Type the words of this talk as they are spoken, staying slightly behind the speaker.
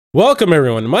Welcome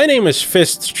everyone, my name is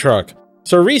Fist Truck.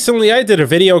 So recently I did a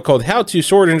video called How to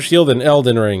Sword and Shield in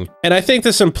Elden Ring, and I think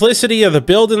the simplicity of the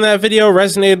build in that video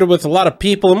resonated with a lot of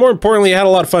people, and more importantly I had a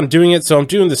lot of fun doing it, so I'm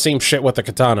doing the same shit with the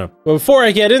katana. But before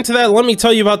I get into that, let me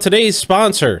tell you about today's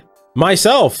sponsor,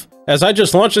 myself, as I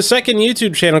just launched a second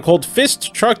YouTube channel called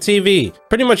Fist Truck TV.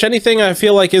 Pretty much anything I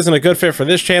feel like isn't a good fit for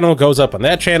this channel goes up on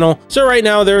that channel. So right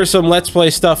now there is some Let's Play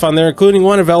stuff on there, including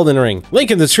one of Elden Ring. Link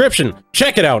in the description.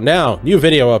 Check it out now. New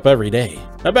video up every day.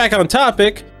 Now back on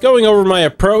topic, going over my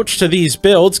approach to these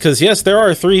builds, because yes, there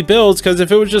are 3 builds, because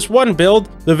if it was just one build,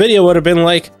 the video would have been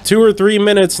like 2 or 3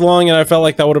 minutes long, and I felt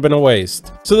like that would have been a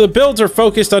waste. So the builds are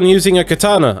focused on using a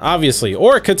katana, obviously,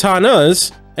 or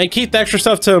katanas, and keep the extra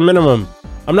stuff to a minimum.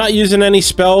 I'm not using any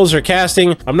spells or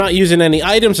casting. I'm not using any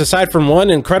items aside from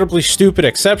one incredibly stupid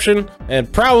exception, and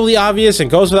probably obvious and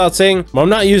goes without saying, I'm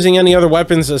not using any other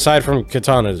weapons aside from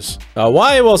katanas.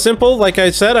 Why? Well, simple. Like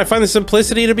I said, I find the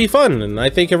simplicity to be fun, and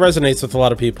I think it resonates with a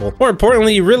lot of people. More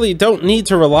importantly, you really don't need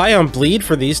to rely on bleed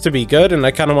for these to be good, and I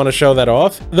kind of want to show that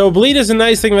off. Though bleed is a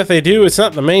nice thing that they do, it's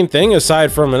not the main thing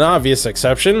aside from an obvious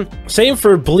exception. Same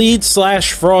for bleed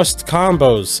slash frost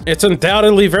combos. It's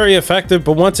undoubtedly very effective,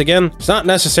 but once again, it's not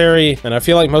necessary, and I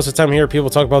feel like most of the time here people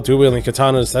talk about dual-wielding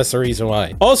katanas. That's the reason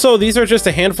why. Also, these are just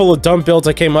a handful of dumb builds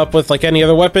I came up with. Like any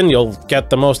other weapon, you'll get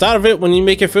the most out of it when you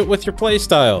make it fit with your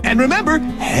playstyle. And remember,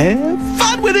 have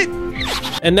fun with it!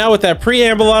 And now with that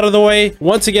preamble out of the way,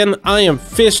 once again, I am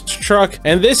Fist Truck,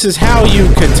 and this is how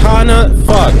you katana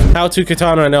fuck. How to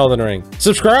katana in Elden Ring.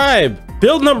 Subscribe!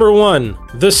 Build number 1,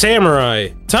 the Samurai.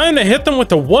 Time to hit them with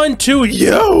the 1-2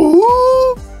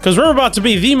 yo! Because we're about to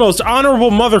be the most honorable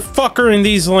motherfucker in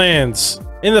these lands.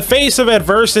 In the face of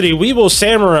adversity, we will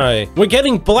samurai. When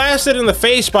getting blasted in the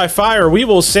face by fire, we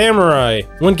will samurai.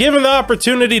 When given the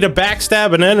opportunity to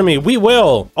backstab an enemy, we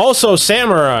will also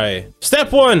samurai.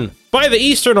 Step 1, buy the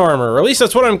Eastern armor, or at least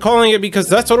that's what I'm calling it because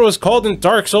that's what it was called in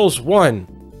Dark Souls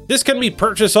 1. This can be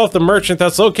purchased off the merchant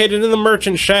that's located in the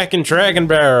merchant shack in Dragon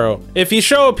Barrow. If you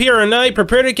show up here at night,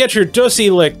 prepare to get your dussy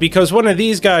licked because one of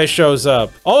these guys shows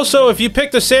up. Also, if you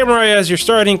pick the Samurai as your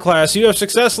starting class, you have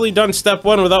successfully done step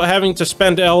 1 without having to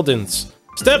spend Eldens.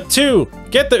 Step 2,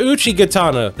 get the Uchi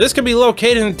Katana. This can be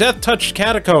located in Death-Touched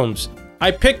Catacombs.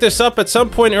 I picked this up at some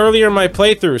point earlier in my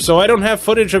playthrough, so I don't have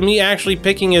footage of me actually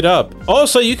picking it up.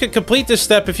 Also, you can complete this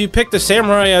step if you pick the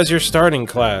Samurai as your starting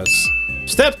class.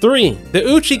 Step 3, the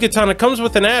Uchi Katana comes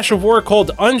with an Ash of War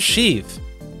called Unsheath.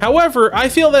 However, I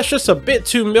feel that's just a bit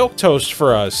too milquetoast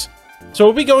for us. So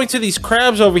we'll be going to these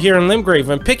crabs over here in Limgrave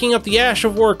and picking up the Ash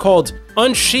of War called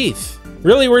Unsheath.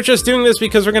 Really, we're just doing this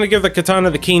because we're going to give the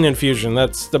katana the Keen infusion,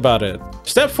 that's about it.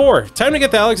 Step 4, time to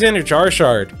get the Alexander Jar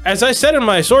Shard. As I said in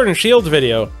my Sword and Shield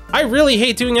video, I really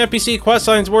hate doing NPC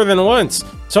questlines more than once,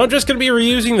 so I'm just going to be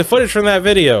reusing the footage from that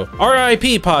video.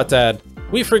 R.I.P. Pot Dad.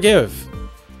 We forgive.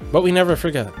 But we never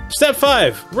forget. Step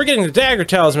 5, we're getting the Dagger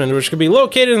Talisman, which can be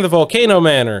located in the Volcano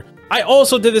Manor. I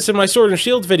also did this in my Sword and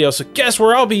Shield video, so guess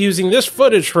where I'll be using this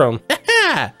footage from?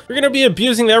 We're gonna be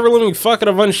abusing the ever-living fuck out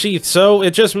of Unsheath, so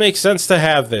it just makes sense to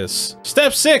have this.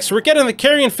 Step 6, we're getting the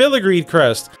Carrion Filigree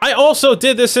Crest. I also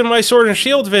did this in my Sword and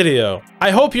Shield video.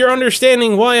 I hope you're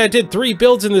understanding why I did 3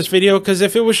 builds in this video, because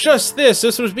if it was just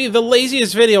this would be the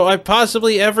laziest video I've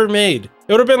possibly ever made.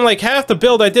 It would have been like half the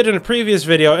build I did in a previous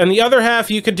video, and the other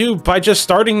half you could do by just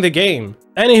starting the game.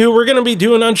 Anywho, we're gonna be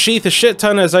doing Unsheath a shit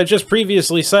ton as I just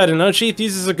previously said, and Unsheath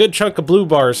uses a good chunk of blue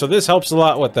bars, so this helps a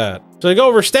lot with that. So to go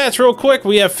over stats real quick,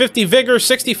 we have 50 Vigor,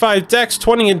 65 Dex,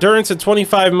 20 Endurance, and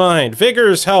 25 Mind. Vigor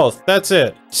is health, that's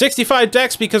it. 65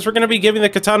 Dex because we're going to be giving the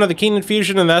katana the Keen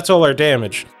infusion and that's all our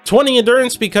damage. 20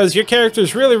 Endurance because your character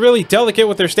is really delicate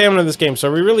with their stamina in this game,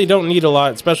 so we really don't need a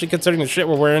lot, especially considering the shit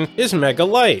we're wearing is mega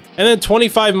light. And then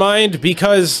 25 Mind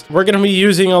because we're going to be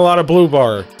using a lot of blue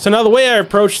bar. So now the way I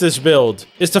approach this build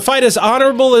is to fight as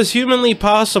honorable as humanly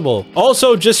possible.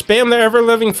 Also, just spam the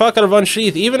ever-living fuck out of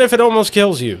Unsheath, even if it almost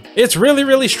kills you. It's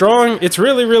really strong, it's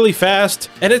really fast,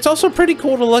 and it's also pretty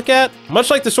cool to look at. Much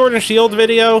like the Sword and Shield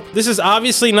video, this is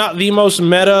obviously not the most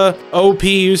meta OP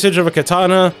usage of a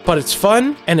katana, but it's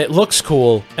fun, and it looks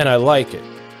cool, and I like it.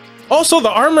 Also, the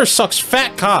armor sucks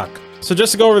fat cock. So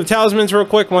just to go over the talismans real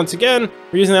quick, once again,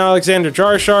 we're using the Alexander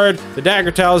Jar Shard, the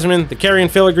Dagger Talisman, the Carrion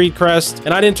Filigree Crest,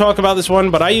 and I didn't talk about this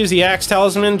one, but I use the Axe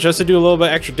Talisman just to do a little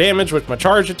bit extra damage with my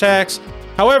charge attacks.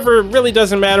 However, it really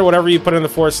doesn't matter, whatever you put in the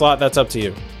 4th slot, that's up to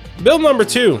you. Build number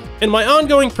 2. In my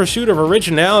ongoing pursuit of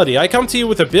originality, I come to you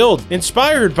with a build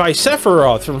inspired by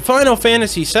Sephiroth from Final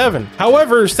Fantasy VII.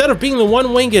 However, instead of being the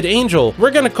one-winged angel,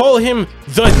 we're gonna call him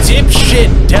the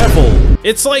dipshit devil.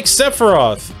 It's like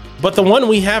Sephiroth, but the one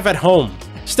we have at home.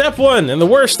 Step 1, and the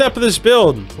worst step of this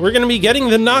build, we're gonna be getting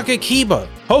the Nagakiba.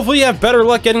 Hopefully you have better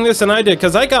luck getting this than I did,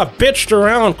 because I got bitched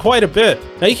around quite a bit.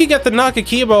 Now you can get the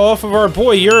Nakakiba off of our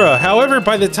boy Yura. However,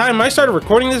 by the time I started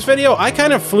recording this video, I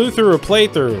kind of flew through a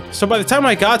playthrough. So by the time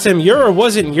I got to him, Yura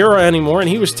wasn't Yura anymore, and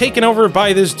he was taken over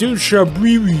by this dude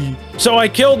Shabriri. So I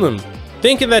killed him,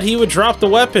 thinking that he would drop the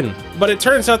weapon. But it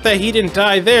turns out that he didn't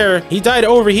die there. He died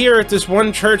over here at this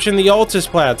one church in the Altus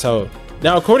Plateau.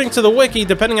 Now, according to the wiki,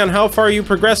 depending on how far you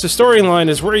progress the storyline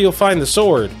is where you'll find the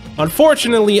sword.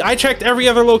 Unfortunately, I checked every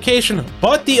other location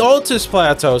but the Altus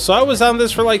Plateau, so I was on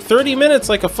this for like 30 minutes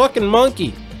like a fucking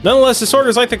monkey. Nonetheless, the sword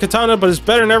is like the katana, but it's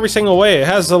better in every single way. It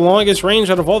has the longest range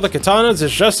out of all the katanas,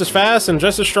 it's just as fast and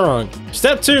just as strong.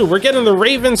 Step 2, we're getting the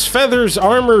Raven's Feathers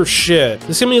armor shit.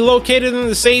 This is gonna be located in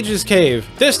the Sage's Cave.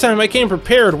 This time I came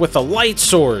prepared with a light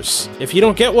source. If you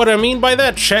don't get what I mean by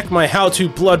that, check my How to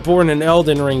Bloodborne and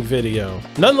Elden Ring video.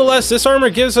 Nonetheless, this armor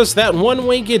gives us that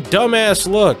one-winged dumbass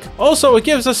look. Also, it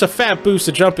gives us a fat boost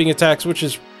to jumping attacks, which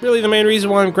is really the main reason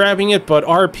why I'm grabbing it, but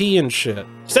RP and shit.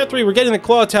 Step 3, we're getting the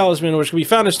Claw Talisman, which can be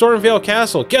found in Stormvale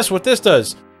Castle. Guess what this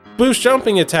does? Boost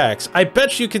jumping attacks. I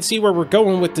bet you can see where we're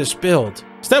going with this build.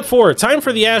 Step 4, time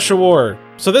for the Ash of War.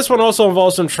 So this one also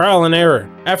involves some trial and error.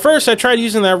 At first, I tried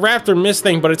using that Raptor Mist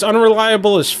thing, but it's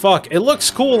unreliable as fuck. It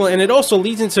looks cool, and it also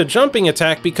leads into a jumping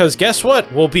attack because guess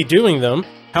what? We'll be doing them.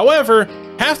 However,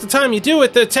 half the time you do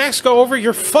it, the attacks go over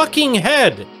your fucking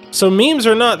head. So memes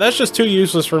or not, that's just too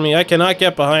useless for me. I cannot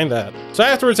get behind that. So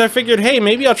afterwards I figured, hey,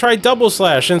 maybe I'll try Double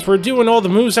Slash. Since we're doing all the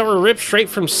moves that were ripped straight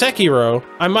from Sekiro,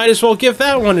 I might as well give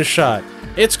that one a shot.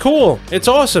 It's cool. It's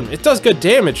awesome. It does good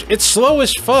damage. It's slow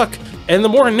as fuck. And the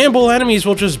more nimble enemies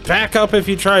will just back up if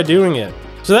you try doing it.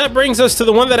 So that brings us to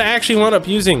the one that I actually wound up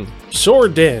using,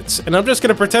 Sword Dance. And I'm just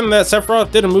gonna pretend that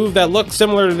Sephiroth did a move that looked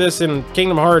similar to this in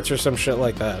Kingdom Hearts or some shit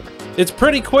like that. It's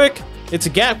pretty quick. It's a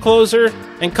gap closer,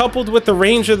 and coupled with the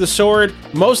range of the sword,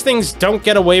 most things don't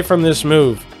get away from this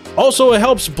move. Also, it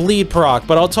helps bleed proc,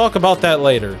 but I'll talk about that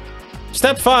later.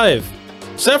 Step 5.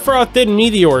 Sephiroth did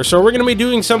Meteor, so we're gonna be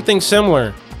doing something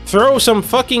similar. Throw some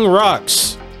fucking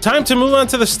rocks. Time to move on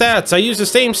to the stats. I use the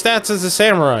same stats as the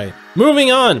samurai.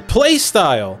 Moving on,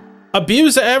 playstyle.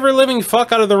 Abuse the ever-living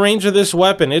fuck out of the range of this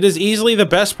weapon. It is easily the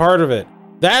best part of it.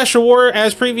 The Ash of War,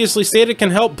 as previously stated,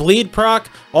 can help bleed proc.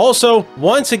 Also,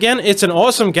 once again, it's an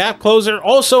awesome gap closer.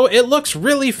 Also, it looks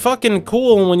really fucking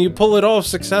cool when you pull it off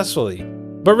successfully.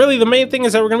 But really, the main thing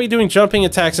is that we're going to be doing jumping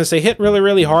attacks since they hit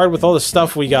really hard with all the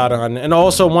stuff we got on. And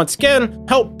also, once again,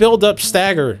 help build up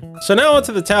stagger. So now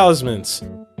onto the talismans.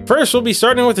 First, we'll be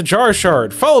starting with the Jar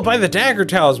Shard, followed by the Dagger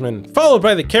Talisman, followed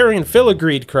by the Carrion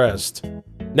Filigreed Crest.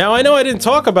 Now, I know I didn't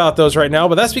talk about those right now,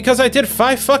 but that's because I did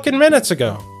 5 fucking minutes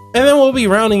ago. And then we'll be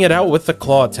rounding it out with the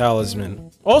Claw Talisman.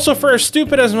 Also, for as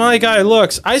stupid as my guy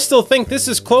looks, I still think this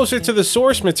is closer to the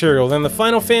source material than the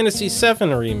Final Fantasy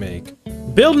VII remake.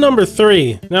 Build number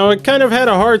 3. Now, I kind of had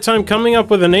a hard time coming up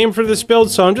with a name for this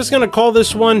build, so I'm just gonna call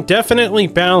this one Definitely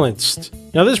Balanced.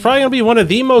 Now, this is probably gonna be one of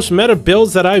the most meta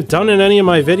builds that I've done in any of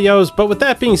my videos, but with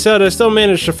that being said, I still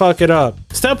managed to fuck it up.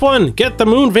 Step 1, get the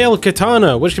Moonveil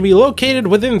Katana, which can be located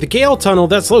within the Gale Tunnel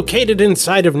that's located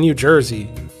inside of New Jersey.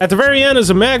 At the very end,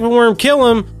 as a magma worm, kill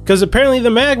him, because apparently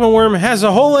the magma worm has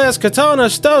a whole ass katana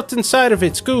stuffed inside of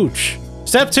its gooch.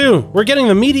 Step 2, we're getting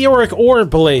the Meteoric Ore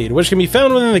Blade, which can be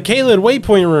found within the Caelid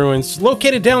Waypoint ruins,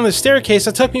 located down the staircase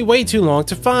that took me way too long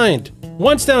to find.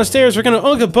 Once downstairs, we're gonna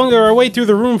Unga Bunga our way through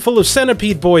the room full of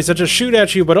centipede boys that just shoot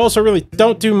at you, but also really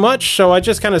don't do much, so I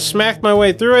just kind of smacked my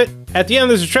way through it. At the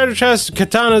end, there's a treasure chest,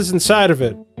 katanas inside of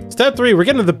it. Step 3, we're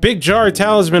getting the Big Jar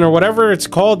Talisman, or whatever it's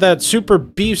called, that super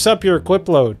beefs up your equip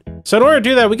load. So in order to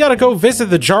do that, we gotta go visit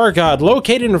the Jar God,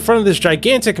 located in front of this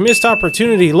gigantic missed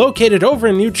opportunity located over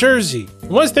in New Jersey.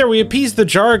 Once there, we appease the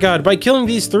Jar God by killing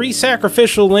these 3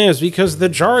 sacrificial lambs because the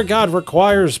Jar God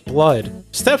requires blood.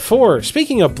 Step 4,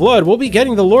 speaking of blood, we'll be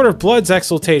getting the Lord of Blood's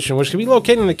exaltation, which can be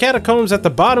located in the catacombs at the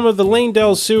bottom of the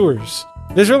Lanedale sewers.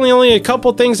 There's really only a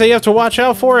couple things that you have to watch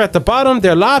out for. At the bottom,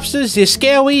 they're lobsters, they're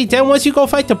scary. Then once you go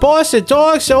fight the boss, the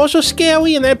dogs are also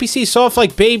scary, and the NPC soft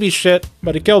like baby shit,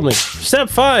 but it killed me. Step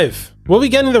 5. We'll be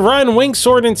getting the Ryan Wing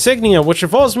Sword Insignia, which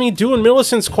involves me doing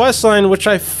Millicent's questline, which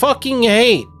I fucking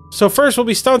hate. So first, we'll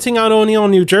be stunting on O'Neill,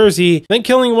 New Jersey, then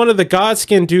killing one of the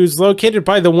Godskin dudes located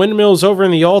by the windmills over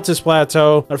in the Altus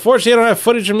Plateau. Unfortunately, I don't have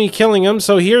footage of me killing him,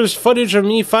 so here's footage of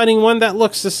me fighting one that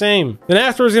looks the same. Then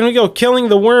afterwards, we're gonna go killing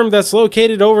the worm that's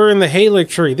located over in the Halic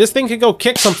tree. This thing could go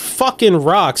kick some fucking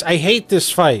rocks. I hate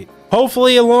this fight.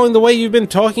 Hopefully, along the way, you've been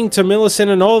talking to Millicent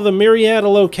and all the myriad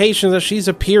of locations that she's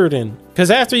appeared in.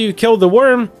 Because after you kill the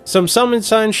worm, some summon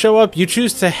signs show up, you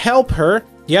choose to help her,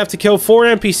 You have to kill 4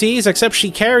 NPCs, except she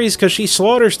carries because she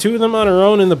slaughters 2 of them on her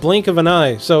own in the blink of an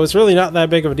eye, so it's really not that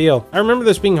big of a deal. I remember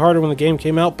this being harder when the game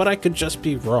came out, but I could just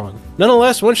be wrong.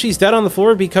 Nonetheless, once she's dead on the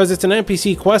floor, because it's an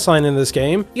NPC questline in this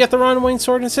game, you get the Ron Wayne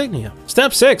Sword Insignia.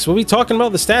 Step 6, we'll be talking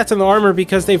about the stats and the armor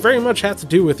because they very much have to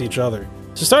do with each other.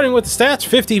 So starting with the stats,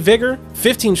 50 Vigor,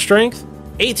 15 Strength,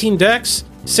 18 Dex,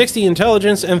 60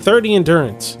 Intelligence, and 30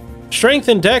 Endurance. Strength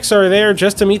and Dex are there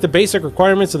just to meet the basic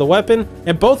requirements of the weapon,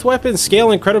 and both weapons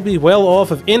scale incredibly well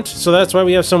off of Int, so that's why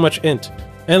we have so much Int.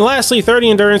 And lastly, 30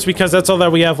 Endurance because that's all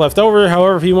that we have left over.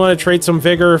 However, if you want to trade some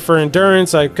Vigor for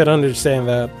Endurance, I could understand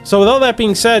that. So with all that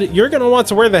being said, you're going to want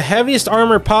to wear the heaviest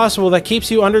armor possible that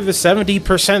keeps you under the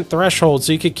 70% threshold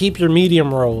so you could keep your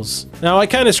medium rolls. Now, I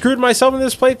kind of screwed myself in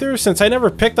this playthrough since I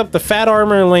never picked up the fat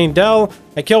armor in Lane Dell.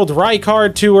 I killed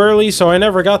Rykard too early, so I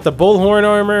never got the Bullhorn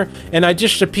armor, and I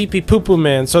just a pee-pee poo-poo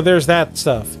man, so there's that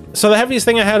stuff. So the heaviest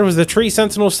thing I had was the Tree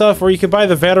Sentinel stuff, where you could buy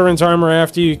the Veteran's armor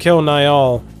after you kill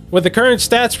Niall. With the current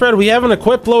stat spread, we have an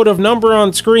equip load of number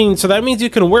on screen, so that means you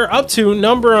can wear up to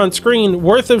number on screen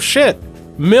worth of shit.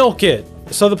 Milk it.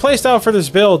 So the playstyle for this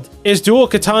build is dual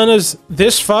katanas.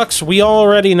 This fucks, we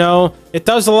already know. It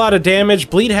does a lot of damage.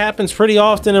 Bleed happens pretty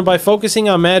often, and by focusing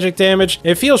on magic damage,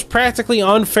 it feels practically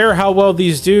unfair how well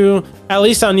these do, at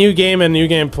least on New Game and New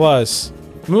Game Plus.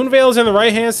 Moonveil is in the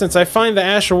right hand since I find the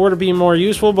Ash Award to be more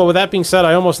useful, but with that being said,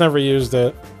 I almost never used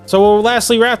it. So we'll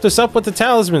lastly wrap this up with the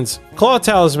talismans. Claw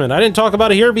Talisman, I didn't talk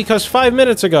about it here because 5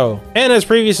 minutes ago. And as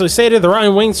previously stated, the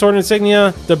Ryan Wayne Sword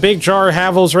Insignia, the Big Jar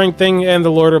Havel's Ring thing, and the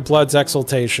Lord of Blood's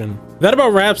Exaltation. That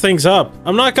about wraps things up.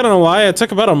 I'm not gonna lie, it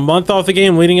took about a month off the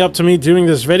game leading up to me doing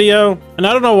this video. And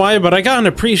I don't know why, but I got an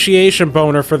appreciation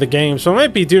boner for the game, so I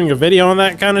might be doing a video on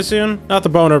that kind of soon. Not the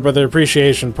boner, but the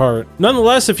appreciation part.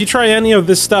 Nonetheless, if you try any of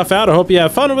this stuff out, I hope you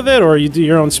have fun with it, or you do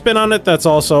your own spin on it. That's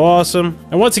also awesome.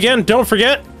 And once again, don't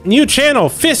forget, new channel,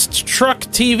 Fist Truck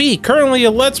TV. Currently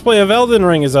a Let's Play of Elden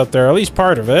Ring is up there, at least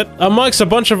part of it, amongst a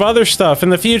bunch of other stuff. In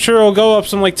the future, it'll go up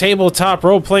some like tabletop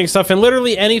role-playing stuff and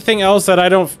literally anything else that I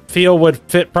don't feel would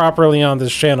fit properly on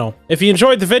this channel. If you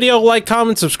enjoyed the video, like,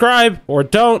 comment, subscribe, or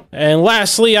don't. And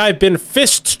lastly, I've been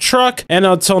Fist Truck, and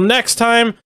until next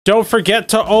time, don't forget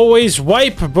to always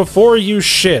wipe before you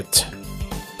shit.